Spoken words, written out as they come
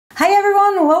Hi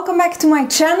everyone, welcome back to my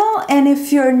channel, and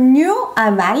if you're new,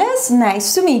 I'm Alice,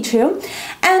 nice to meet you.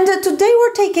 And today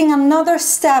we're taking another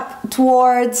step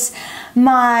towards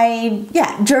my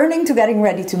journey to getting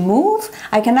ready to move.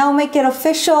 I can now make it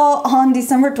official. On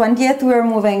December 20th we're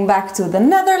moving back to the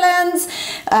Netherlands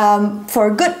for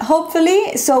good,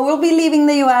 hopefully. So we'll be leaving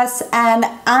the US, and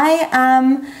I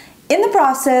am in the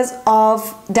process of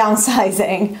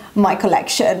downsizing my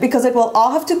collection because it will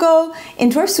all have to go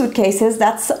into our suitcases.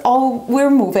 That's all we're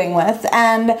moving with,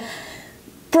 and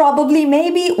probably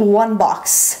maybe one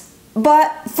box.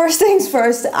 But first things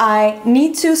first, I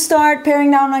need to start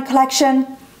paring down my collection.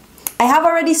 I have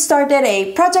already started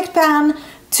a project plan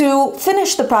to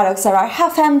finish the products that are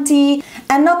half empty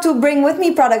and not to bring with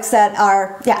me products that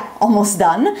are almost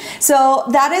done. So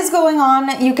that is going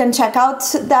on. You can check out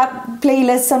that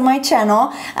playlist on my channel.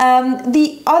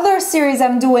 The other series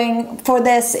I'm doing for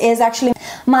this is actually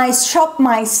my shop,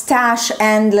 my stash,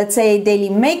 and let's say daily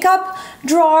makeup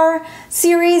drawer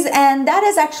series, and that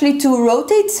is actually to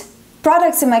rotate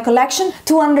products in my collection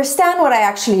to understand what I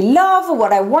actually love,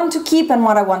 what I want to keep, and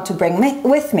what I want to bring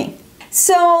with me.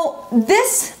 So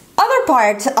this other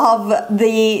part of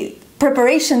the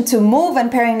preparation to move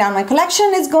and paring down my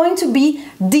collection is going to be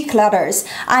declutters.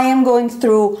 I am going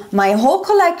through my whole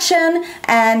collection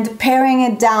and paring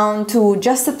it down to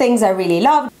just the things I really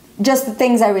love, just the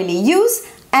things I really use,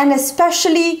 and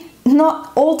especially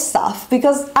not old stuff,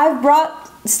 because I've brought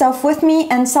stuff with me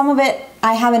and some of it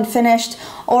I haven't finished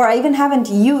or I even haven't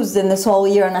used in this whole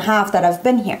year and a half that I've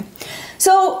been here.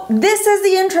 So this is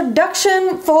the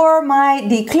introduction for my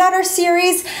declutter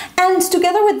series, and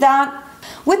together with that,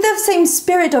 with the same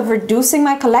spirit of reducing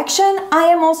my collection, I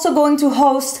am also going to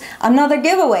host another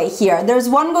giveaway here. There's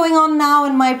one going on now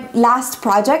in my last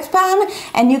project plan,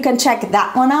 and you can check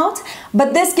that one out.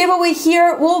 But this giveaway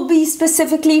here will be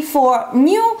specifically for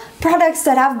new products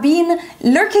that have been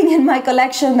lurking in my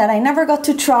collection that I never got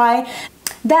to try,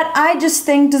 that I just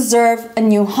think deserve a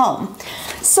new home.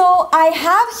 So I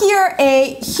have here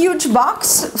a huge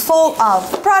box full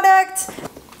of product.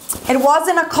 It was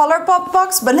in a ColourPop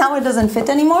box, but now it doesn't fit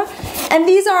anymore. And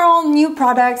these are all new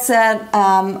products that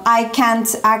I can't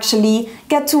actually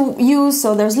get to use.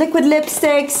 So there's liquid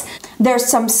lipsticks, there's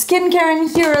some skincare in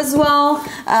here as well,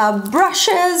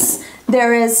 brushes,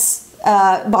 there is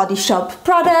Body Shop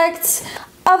products,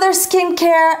 other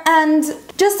skincare, and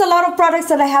just a lot of products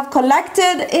that I have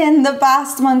collected in the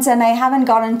past months and I haven't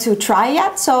gotten to try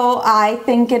yet. So I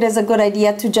think it is a good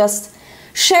idea to just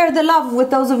share the love with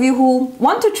those of you who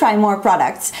want to try more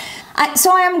products.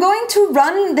 So I am going to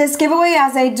run this giveaway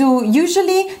as I do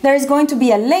usually. There is going to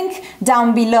be a link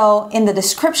down below in the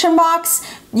description box.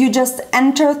 You just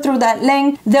enter through that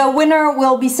link. The winner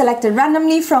will be selected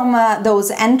randomly from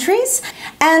those entries.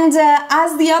 And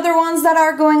as the other ones that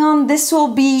are going on, this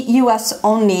will be US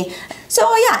only. So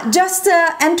yeah, just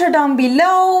enter down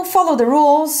below, follow the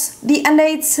rules, the end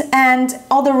dates, and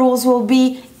all the rules will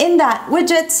be in that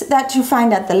widget that you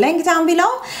find at the link down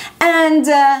below. And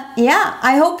yeah,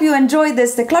 I hope you enjoyed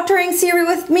this decluttering series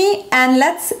with me, and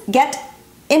let's get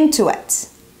into it.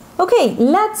 Okay,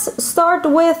 let's start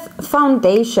with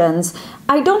foundations.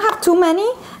 I don't have too many,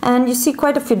 and you see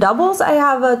quite a few doubles. I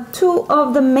have two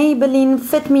of the Maybelline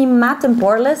Fit Me Matte and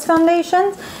Poreless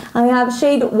foundations. I have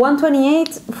shade 128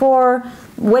 for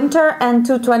winter and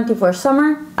 220 for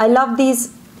summer. I love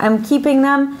these. I'm keeping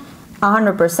them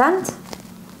 100%.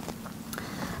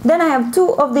 Then I have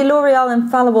two of the L'Oreal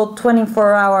Infallible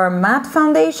 24-hour matte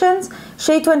foundations.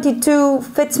 Shade 22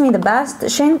 fits me the best.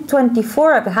 Shade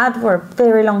 24 I've had for a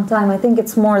very long time. I think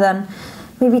it's more than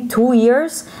maybe 2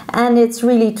 years, and it's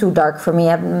really too dark for me.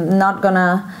 I'm not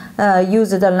gonna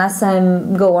use it unless I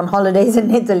go on holidays in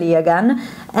Italy again,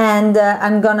 and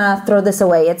I'm gonna throw this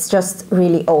away. It's just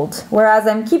really old. Whereas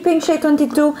I'm keeping shade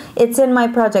 22. It's in my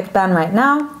project pan right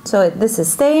now, so this is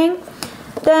staying.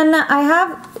 Then I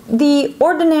have the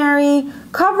Ordinary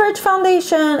Coverage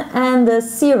Foundation and the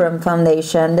Serum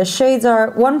Foundation. The shades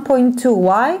are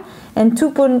 1.2Y and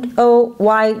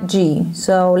 2.0YG,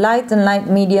 so light and light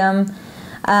medium.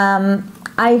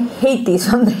 I hate these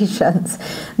foundations.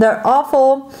 They're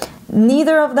awful.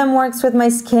 Neither of them works with my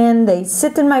skin. They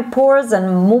sit in my pores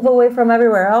and move away from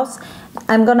everywhere else.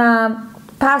 I'm gonna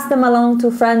pass them along to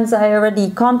friends I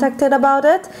already contacted about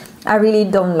it. I really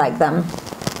don't like them.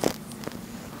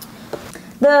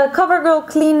 The CoverGirl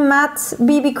Clean Matte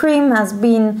BB Cream has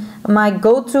been my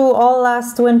go-to all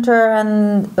last winter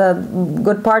and a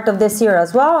good part of this year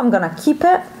as well. I'm gonna keep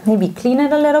it, maybe clean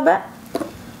it a little bit.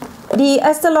 The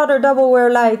Estee Lauder Double Wear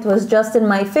Light was just in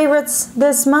my favorites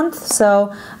this month,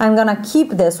 so I'm gonna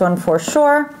keep this one for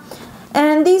sure.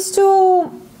 And these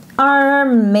two are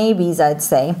maybes, I'd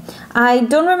say. I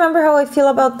don't remember how I feel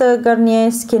about the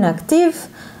Garnier Skin Active.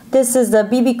 This is the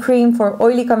BB cream for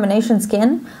oily combination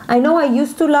skin. I know I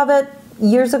used to love it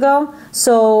years ago,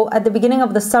 so at the beginning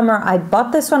of the summer I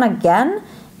bought this one again,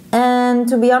 and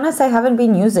to be honest I haven't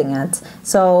been using it,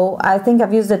 so I think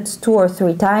I've used it 2 or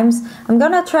 3 times. I'm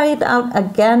gonna try it out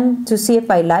again to see if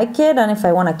I like it and if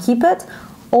I want to keep it,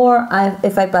 or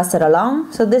if I pass it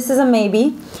along. So this is a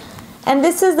maybe. And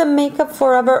this is the Makeup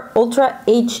Forever Ultra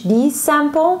HD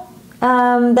sample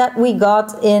that we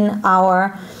got in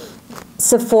our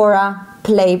Sephora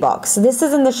Play box. This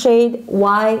is in the shade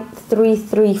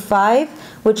Y335,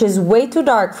 which is way too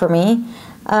dark for me.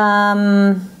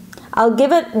 I'll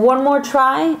give it one more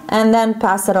try and then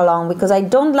pass it along, because I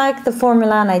don't like the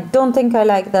formula and I don't think I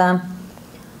like the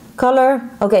color.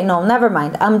 Okay, no, never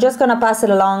mind. I'm just gonna pass it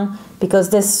along because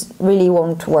this really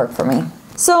won't work for me.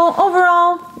 So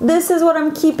overall, this is what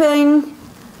I'm keeping.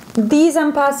 These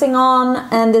I'm passing on,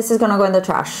 and this is gonna go in the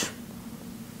trash.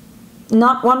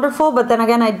 Not wonderful, but then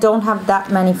again, I don't have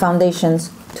that many foundations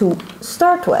to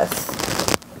start with.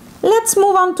 Let's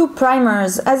move on to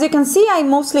primers. As you can see, I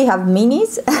mostly have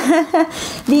minis.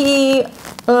 The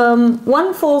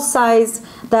one full size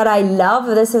that I love,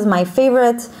 this is my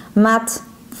favorite matte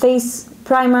face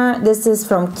primer. This is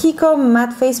from Kiko,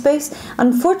 matte face base.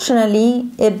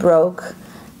 Unfortunately, it broke.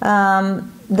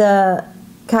 The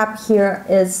cap here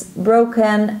is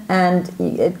broken, and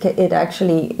it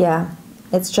actually, yeah,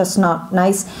 it's just not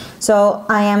nice. So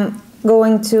I am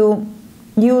going to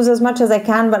use as much as I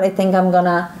can, but I think I'm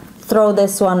gonna throw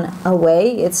this one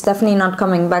away. It's definitely not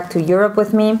coming back to Europe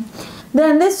with me.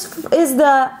 Then this is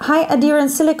the High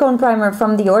Adherence Silicone Primer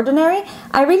from The Ordinary.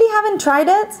 I really haven't tried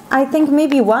it. I think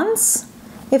maybe once,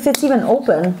 if it's even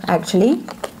open, actually.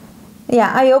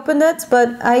 Yeah, I opened it, but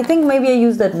I think maybe I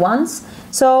used it once.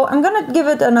 So I'm gonna give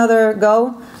it another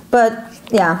go, but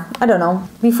yeah, I don't know.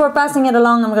 Before passing it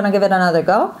along, I'm gonna give it another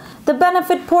go. The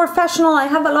Benefit Professional, I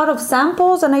have a lot of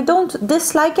samples and I don't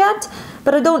dislike it,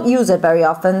 but I don't use it very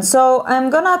often. So I'm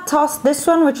gonna toss this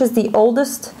one, which is the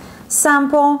oldest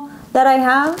sample that I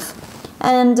have,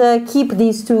 and keep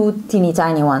these 2 teeny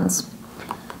tiny ones.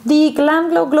 The Glam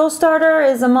Glow Glow Starter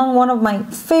is among one of my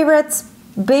favorites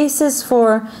bases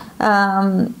for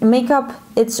makeup.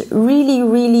 It's really,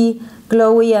 really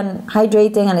glowy and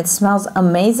hydrating, and it smells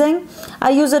amazing. I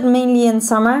use it mainly in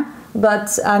summer,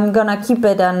 but I'm gonna keep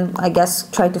it and I guess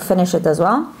try to finish it as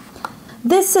well.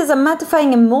 This is a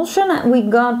mattifying emulsion we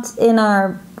got in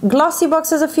our glossy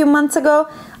boxes a few months ago.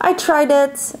 I tried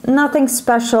it, nothing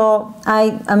special.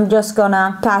 I'm just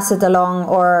gonna pass it along,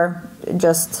 or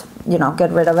just, you know,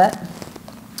 get rid of it.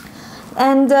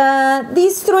 And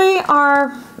these 3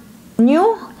 are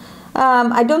new.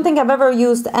 I don't think I've ever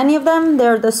used any of them.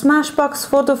 They're the Smashbox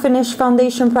Photo Finish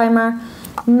Foundation Primer,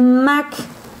 MAC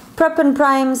Prep and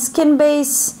Prime Skin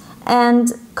Base,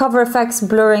 and Cover FX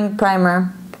Blurring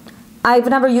Primer. I've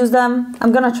never used them.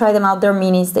 I'm gonna try them out. They're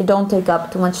minis. They don't take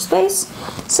up too much space.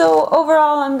 So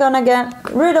overall, I'm gonna get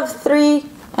rid of 3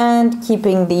 and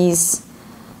keeping these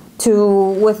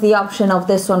 2, with the option of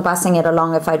this one passing it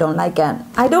along if I don't like it.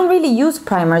 I don't really use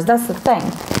primers, that's the thing.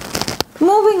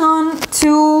 Moving on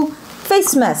to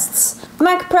face mists.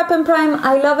 MAC Prep and Prime,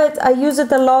 I love it. I use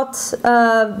it a lot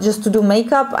just to do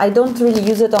makeup. I don't really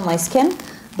use it on my skin,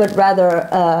 but rather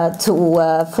to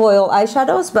foil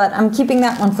eyeshadows, but I'm keeping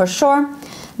that one for sure.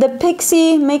 The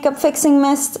Pixie Makeup Fixing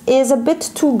Mist is a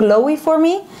bit too glowy for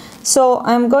me, so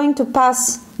I'm going to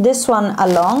pass this one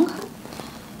along.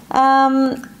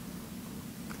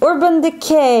 Urban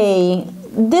Decay.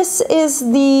 This is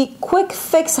the Quick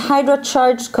Fix Hydra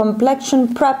Charged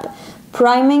Complexion Prep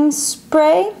Priming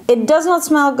Spray. It does not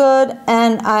smell good,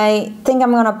 and I think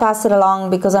I'm gonna pass it along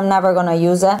because I'm never gonna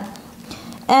use it.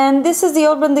 And this is the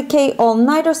Urban Decay All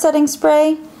Nighter Setting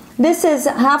Spray. This is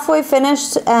halfway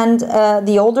finished and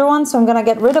the older one, so I'm gonna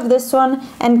get rid of this one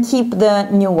and keep the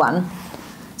new one.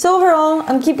 So overall,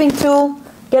 I'm keeping 2,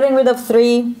 getting rid of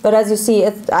 3, but as you see,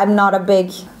 I'm not a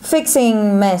big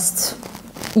fixing mist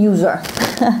user,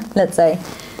 let's say.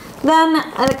 Then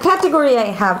a category I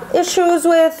have issues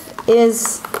with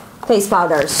is face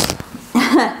powders,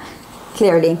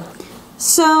 clearly.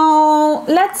 So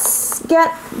let's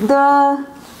get the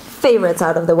favorites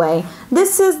out of the way.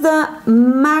 This is the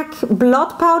MAC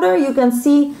Blot Powder. You can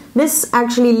see this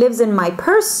actually lives in my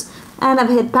purse, and I've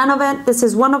hit pen of it. This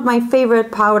is one of my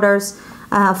favorite powders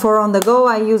for on the go.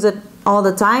 I use it all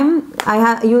the time.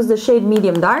 I use the shade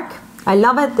Medium Dark. I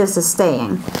love it. This is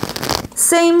staying.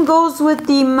 Same goes with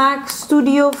the MAC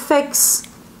Studio Fix.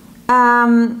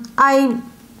 I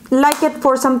like it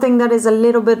for something that is a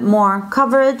little bit more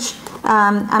coverage,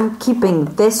 I'm keeping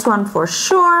this one for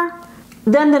sure.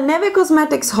 Then the Neve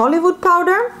Cosmetics Hollywood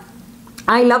powder.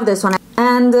 I love this one.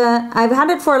 And I've had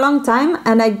it for a long time,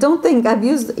 and I don't think I've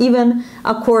used even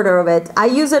a quarter of it. I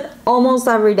use it almost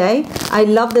every day. I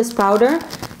love this powder.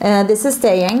 This is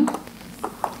staying.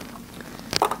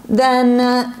 Then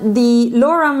the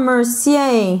Laura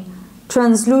Mercier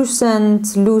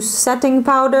Translucent Loose Setting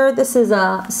Powder. This is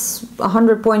a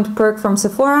 100-point perk from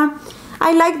Sephora.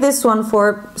 I like this one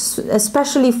for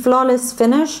especially flawless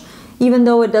finish, even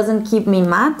though it doesn't keep me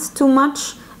matte too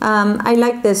much. I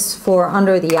like this for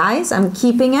under the eyes. I'm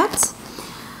keeping it.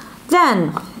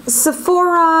 Then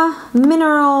Sephora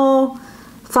Mineral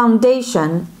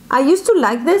Foundation. I used to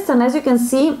like this, and as you can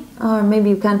see, or maybe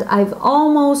you can't, I've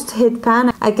almost hit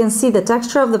pan. I can see the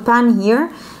texture of the pan here,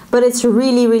 but it's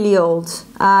really, really old.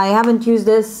 I haven't used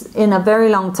this in a very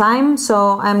long time,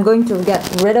 so I'm going to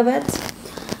get rid of it.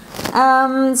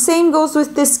 Same goes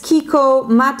with this Kiko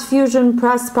Matte Fusion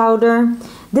Pressed Powder.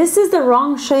 This is the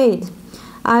wrong shade.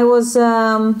 I was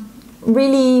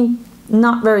really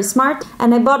not very smart,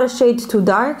 and I bought a shade too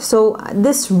dark, so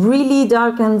this really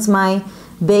darkens my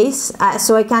base,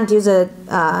 so I can't use it,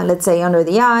 let's say, under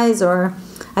the eyes, or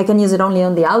I can use it only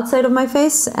on the outside of my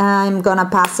face. I'm gonna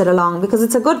pass it along because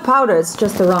it's a good powder, it's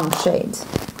just the wrong shade.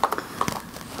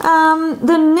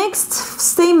 The NYX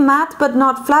Stay Matte But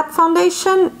Not Flat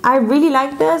Foundation, I really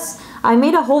like this. I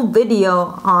made a whole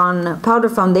video on powder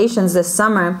foundations this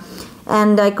summer,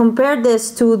 and I compared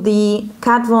this to the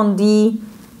Kat Von D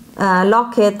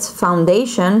Lock-It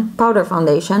Foundation, powder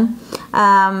foundation.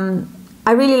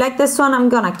 I really like this one. I'm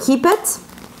gonna keep it.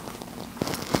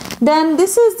 Then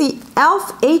this is the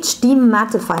e.l.f. HD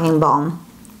Mattifying Balm.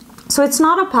 So it's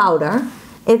not a powder,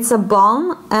 it's a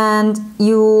balm, and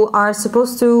you are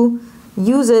supposed to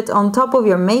use it on top of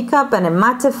your makeup, and it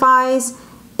mattifies.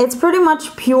 It's pretty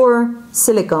much pure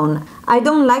silicone. I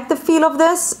don't like the feel of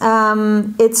this.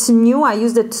 It's new. I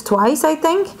used it twice, I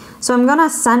think. So I'm gonna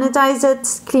sanitize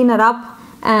it, clean it up,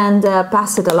 and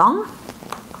pass it along.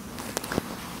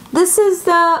 This is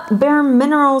the Bare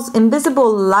Minerals Invisible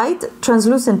Light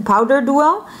Translucent Powder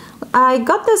Duo. I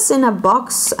got this in a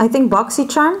box, I think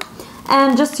BoxyCharm,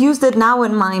 and just used it now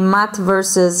in my matte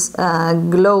versus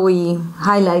glowy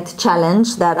highlight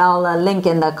challenge that I'll link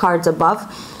in the cards above.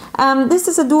 This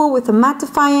is a duo with a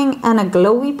mattifying and a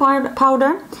glowy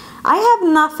powder. I have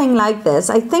nothing like this.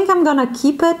 I think I'm gonna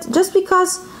keep it just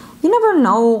because you never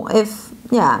know if,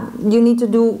 yeah,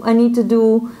 I need to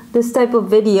do this type of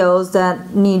videos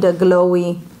that need a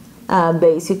glowy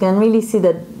base. You can really see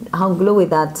that how glowy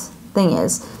that thing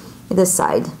is, this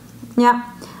side. Yeah,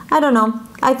 I don't know.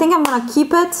 I think I'm gonna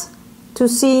keep it to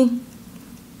see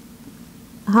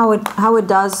how it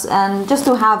does, and just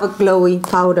to have a glowy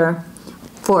powder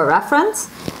for reference.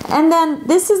 And then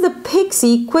this is the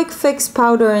Pixi Quick Fix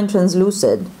Powder in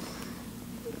Translucid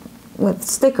with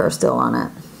sticker still on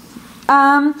it.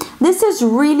 This is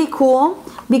really cool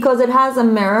because it has a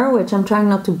mirror, which I'm trying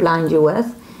not to blind you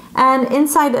with, and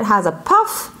inside it has a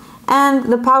puff, and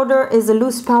the powder is a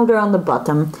loose powder on the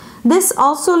bottom. This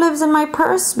also lives in my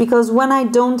purse because when I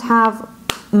don't have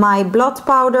my blot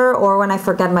powder or when I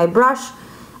forget my brush,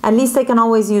 at least I can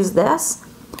always use this.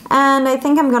 And I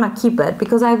think I'm gonna keep it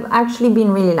because I've actually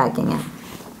been really liking it.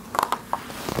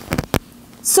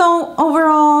 So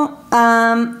overall,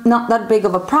 not that big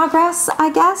of a progress,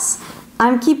 I guess.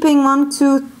 I'm keeping 1,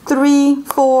 2, 3,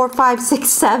 4, 5, 6,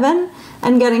 7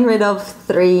 and getting rid of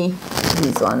 3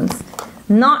 these ones.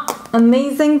 Not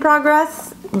amazing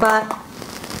progress, but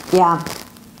yeah,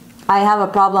 I have a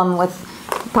problem with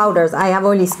powders. I have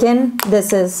oily skin.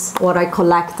 This is what I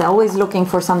collect. Always looking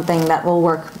for something that will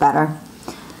work better.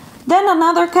 Then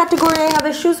another category I have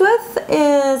issues with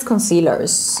is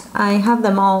concealers. I have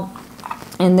them all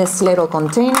in this little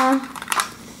container.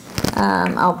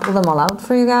 I'll pull them all out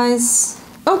for you guys.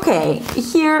 Okay,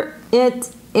 here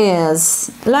it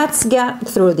is. Let's get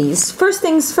through these. First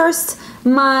things first,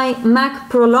 my MAC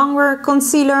Pro Longwear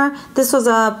concealer. This was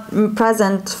a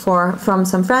present from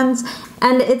some friends,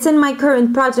 and it's in my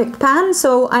current project pan,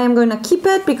 so I am going to keep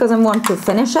it because I want to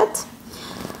finish it.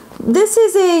 This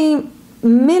is a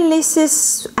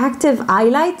Melissa's Active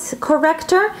Eyelight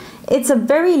Corrector. It's a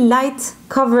very light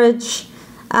coverage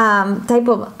type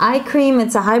of eye cream.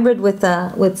 It's a hybrid with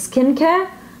skincare.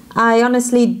 I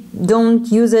honestly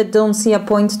don't use it, don't see a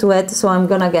point to it, so I'm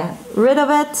gonna get rid of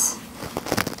it.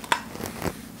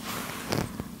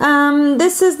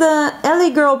 This is the LA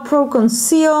Girl Pro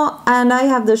Conceal, and I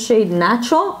have the shade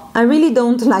Natural. I really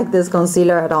don't like this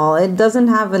concealer at all. It doesn't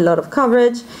have a lot of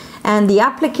coverage, and the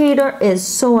applicator is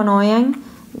so annoying.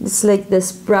 It's like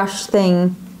this brush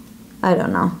thing. I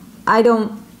don't know. I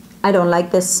don't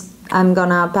like this I'm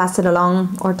gonna pass it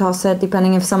along or toss it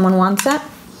depending if someone wants it.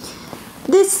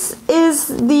 This is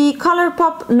the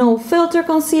ColourPop No Filter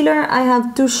Concealer. I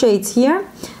have 2 shades here.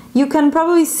 You can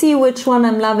probably see which one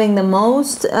I'm loving the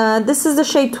most. This is the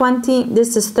shade 20,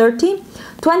 this is 30.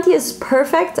 20 is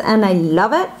perfect and I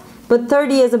love it, but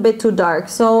 30 is a bit too dark.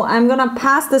 So I'm gonna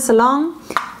pass this along,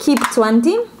 keep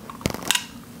 20.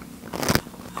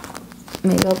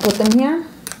 Maybe I'll put them here.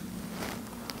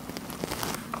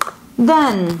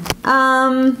 Then,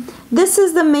 this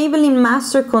is the Maybelline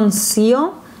Master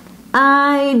Conceal.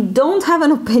 I don't have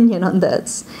an opinion on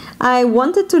this. I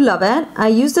wanted to love it. I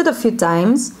used it a few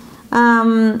times.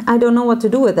 I don't know what to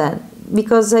do with it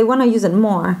because I want to use it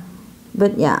more.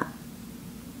 But yeah.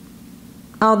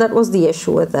 Oh, that was the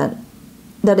issue with it.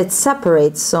 That it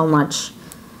separates so much.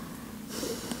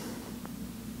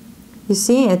 You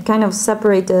see, it kind of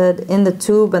separated in the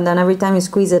tube and then every time you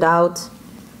squeeze it out,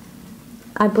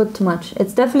 I put too much.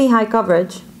 It's definitely high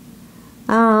coverage.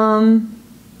 I'm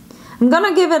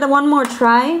gonna give it one more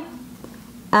try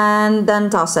and then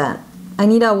toss it. I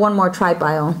need a one more try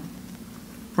pile.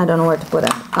 I don't know where to put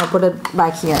it. I'll put it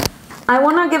back here. I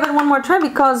wanna give it one more try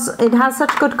because it has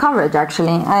such good coverage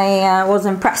actually. I was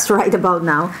impressed right about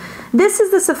now. This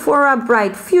is the Sephora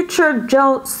Bright Future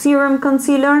Gel Serum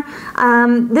Concealer.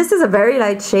 This is a very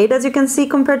light shade as you can see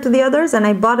compared to the others, and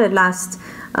I bought it last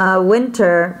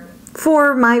winter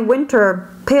for my winter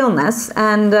paleness,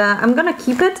 and I'm gonna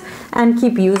keep it and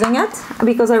keep using it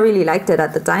because I really liked it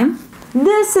at the time.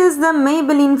 This is the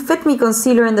Maybelline Fit Me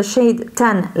Concealer in the shade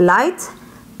 10 Light.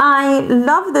 I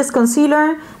love this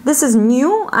concealer. This is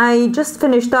new. I just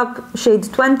finished up shade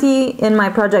 20 in my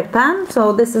project pan,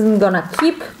 so this is gonna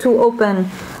keep to open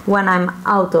when I'm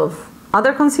out of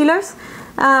other concealers.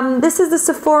 This is the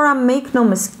Sephora Make No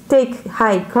Mistake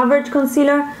High Coverage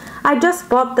Concealer. I just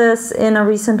bought this in a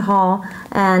recent haul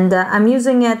and I'm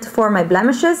using it for my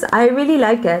blemishes. I really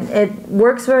like it. It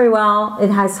works very well. It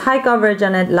has high coverage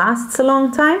and it lasts a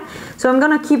long time. So I'm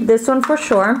gonna keep this one for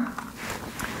sure.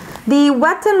 The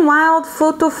Wet n Wild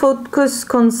Photo Focus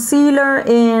Concealer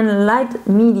in light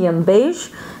medium beige.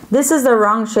 This is the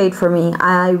wrong shade for me.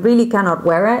 I really cannot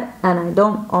wear it and I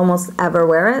don't almost ever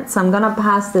wear it. So I'm gonna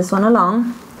pass this one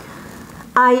along.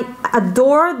 I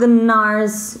adore the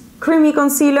NARS Creamy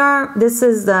Concealer. This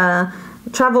is the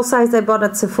travel size I bought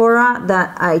at Sephora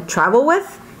that I travel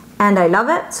with and I love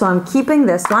it, so I'm keeping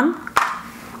this one.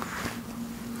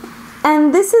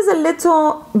 And this is a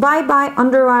little Bye Bye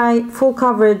Under Eye Full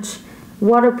Coverage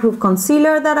Waterproof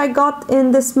Concealer that I got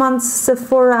in this month's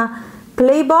Sephora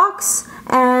Play Box,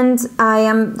 and I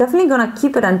am definitely gonna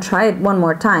keep it and try it one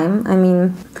more time. I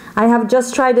mean, I have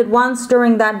just tried it once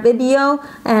during that video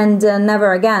and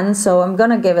never again, so I'm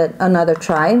gonna give it another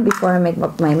try before I make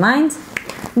up my mind.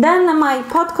 Then my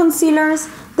pot concealers.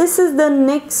 This is the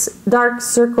NYX Dark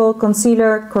Circle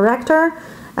Concealer Corrector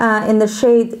in the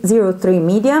shade 03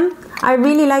 Medium. I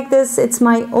really like this. It's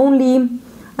my only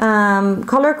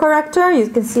color corrector. You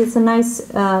can see it's a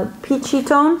nice peachy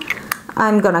tone.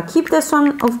 I'm gonna keep this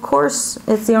one, of course.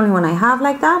 It's the only one I have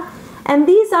like that. And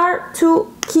these are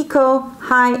 2 Kiko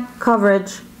High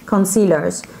Coverage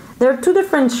Concealers. There are 2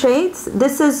 different shades.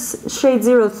 This is shade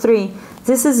 03,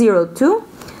 this is 02.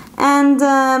 And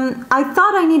I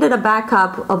thought I needed a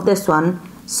backup of this one,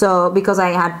 so because I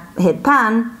had hit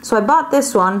pan, so I bought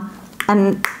this one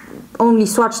and only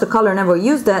swatched the color, never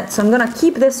used it. So I'm gonna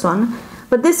keep this one.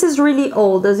 But this is really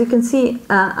old. As you can see,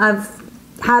 I've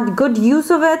had good use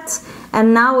of it,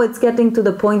 and now it's getting to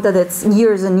the point that it's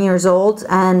years and years old,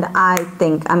 and I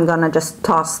think I'm gonna just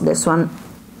toss this one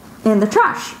in the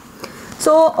trash.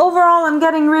 So overall, I'm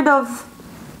getting rid of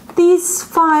these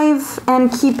 5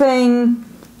 and keeping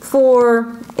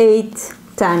 4, 8,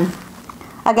 10.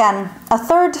 Again, a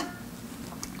third,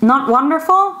 not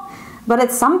wonderful, but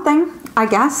it's something, I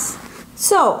guess.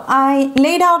 So I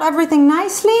laid out everything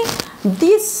nicely.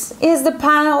 This is the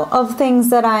pile of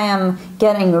things that I am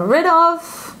getting rid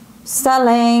of,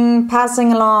 selling,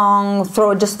 passing along,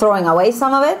 just throwing away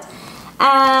some of it.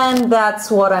 And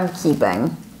that's what I'm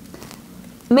keeping.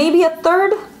 Maybe a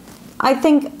third. I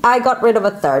think I got rid of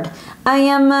a third. I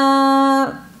am,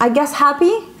 I guess,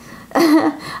 happy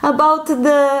about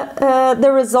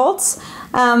the results.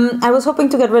 I was hoping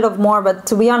to get rid of more, but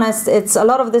to be honest, it's a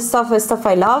lot of this stuff is stuff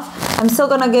I love. I'm still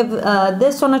gonna give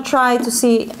this one a try to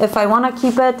see if I want to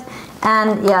keep it.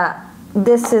 And yeah,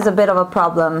 this is a bit of a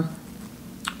problem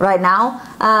right now.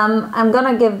 I'm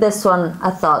gonna give this one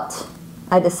a thought.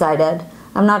 I decided.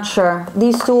 I'm not sure.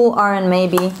 These 2 are in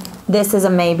maybe. This is a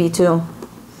maybe too.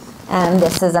 And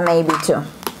this is a maybe too.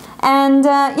 And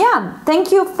yeah,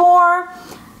 thank you for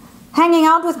hanging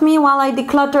out with me while I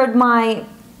decluttered my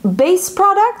base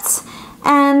products.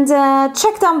 And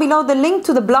check down below the link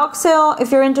to the blog sale.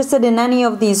 If you're interested in any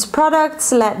of these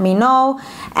products, let me know.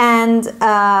 And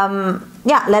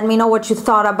yeah, let me know what you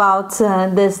thought about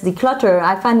this declutter.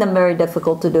 I find them very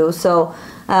difficult to do. So,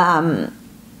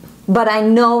 but I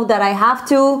know that I have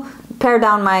to pare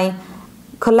down my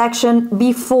collection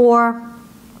before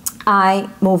I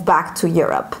move back to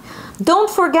Europe.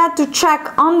 Don't forget to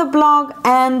check on the blog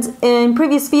and in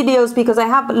previous videos, because I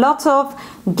have lots of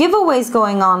giveaways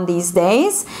going on these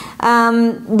days.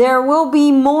 There will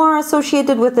be more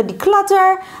associated with the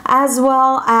declutter, as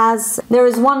well as there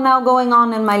is one now going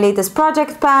on in my latest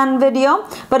project pan video,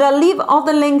 but I'll leave all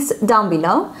the links down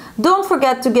below. Don't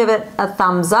forget to give it a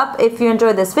thumbs up if you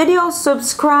enjoyed this video,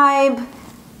 subscribe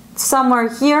somewhere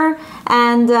here,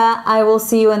 and I will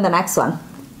see you in the next one.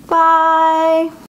 Bye!